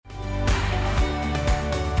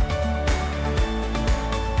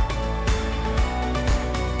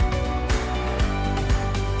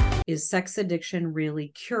is sex addiction really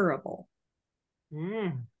curable?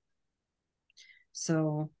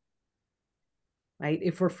 So, right,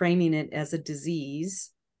 if we're framing it as a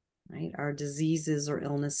disease, right, are diseases or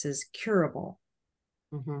illnesses curable?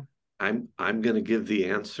 Mm-hmm. I'm going to give the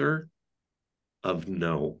answer of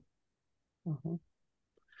no. Mm-hmm.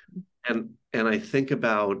 And I think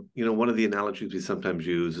about, one of the analogies we sometimes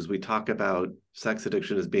use is we talk about sex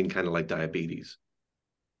addiction as being kind of like diabetes.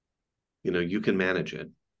 You can manage it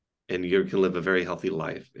and you can live a very healthy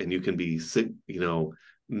life and you can be,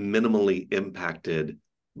 minimally impacted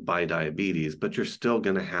by diabetes, but you're still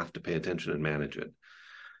going to have to pay attention and manage it.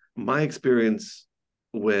 My experience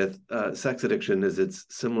with sex addiction is it's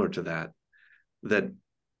similar to that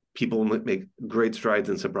people make great strides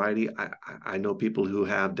in sobriety. I know people who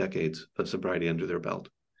have decades of sobriety under their belt.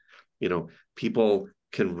 People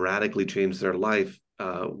can radically change their life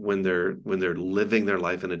when they're living their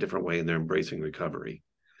life in a different way and they're embracing recovery.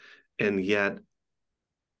 And yet,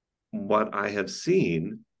 what I have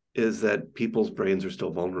seen is that people's brains are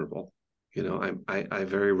still vulnerable. I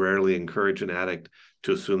very rarely encourage an addict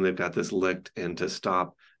to assume they've got this licked and to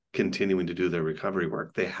stop continuing to do their recovery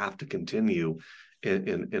work. They have to continue,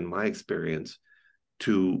 in my experience,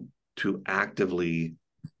 to actively,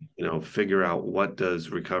 figure out what does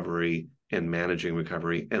recovery and managing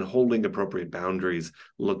recovery and holding appropriate boundaries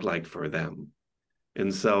look like for them.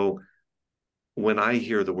 And so when I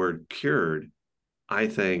hear the word cured, I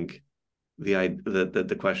think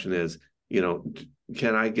the question is,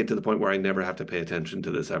 can I get to the point where I never have to pay attention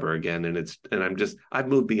to this ever again? And I've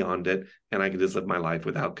moved beyond it and I can just live my life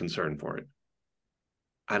without concern for it.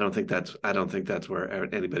 I don't think that's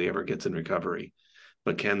where anybody ever gets in recovery,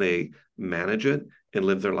 but can they manage it and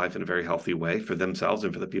live their life in a very healthy way for themselves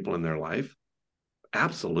and for the people in their life?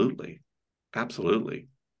 Absolutely. Absolutely.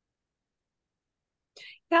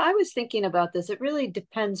 Yeah, I was thinking about this. It really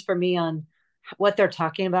depends for me on what they're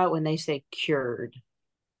talking about when they say cured.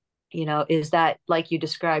 Is that like you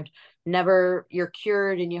described, never you're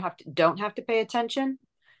cured and you don't have to pay attention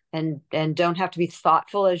and don't have to be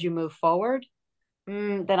thoughtful as you move forward?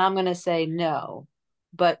 Then I'm going to say no.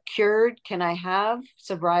 But cured, can I have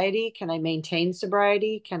sobriety? Can I maintain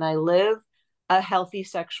sobriety? Can I live a healthy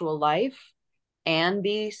sexual life and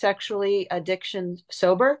be sexually addiction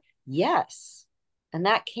sober? Yes. And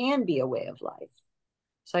that can be a way of life.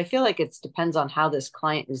 So I feel like it depends on how this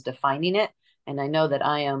client is defining it. And I know that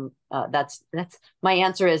I am, that's my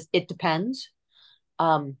answer is it depends.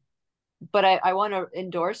 But I want to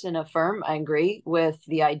endorse and affirm, I agree with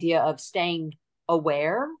the idea of staying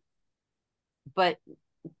aware, but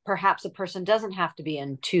perhaps a person doesn't have to be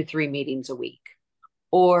in 2-3 meetings a week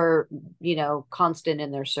or, constant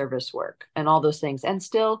in their service work and all those things and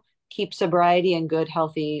still keep sobriety and good,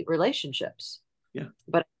 healthy relationships. Yeah.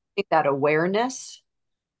 But I think that awareness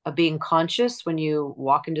of being conscious when you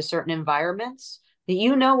walk into certain environments, that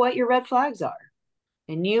you know what your red flags are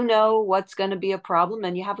and you know what's going to be a problem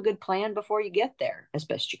and you have a good plan before you get there as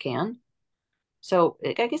best you can. So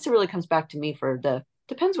I guess it really comes back to me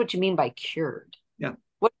depends what you mean by cured. Yeah.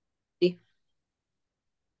 What?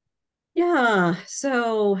 Yeah.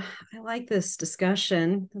 So I like this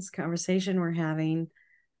conversation we're having.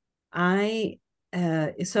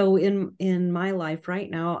 So in my life right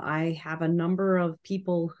now, I have a number of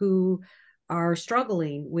people who are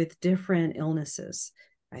struggling with different illnesses.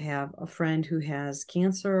 I have a friend who has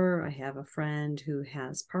cancer. I have a friend who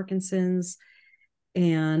has Parkinson's.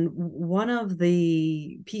 And one of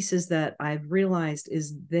the pieces that I've realized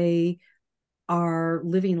is they are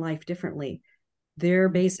living life differently. They're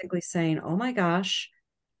basically saying, oh my gosh,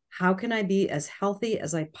 how can I be as healthy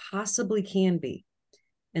as I possibly can be?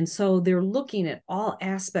 And so they're looking at all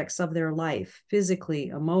aspects of their life, physically,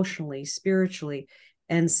 emotionally, spiritually,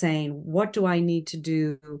 and saying, what do I need to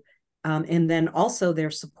do? And then also their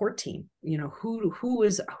support team, who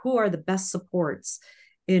are the best supports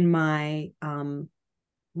in my, I'm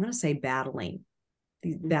going to say battling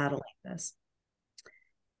this.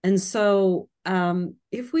 And so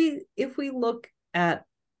if we look at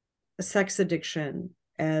sex addiction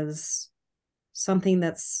as something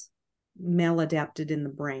that's maladapted in the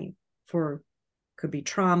brain, could be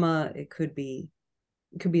trauma, it could be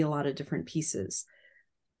a lot of different pieces.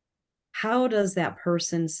 How does that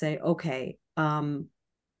person say, okay, how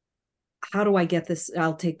do I get this?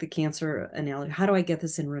 I'll take the cancer analogy. How do I get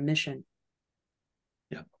this in remission?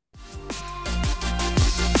 Yeah.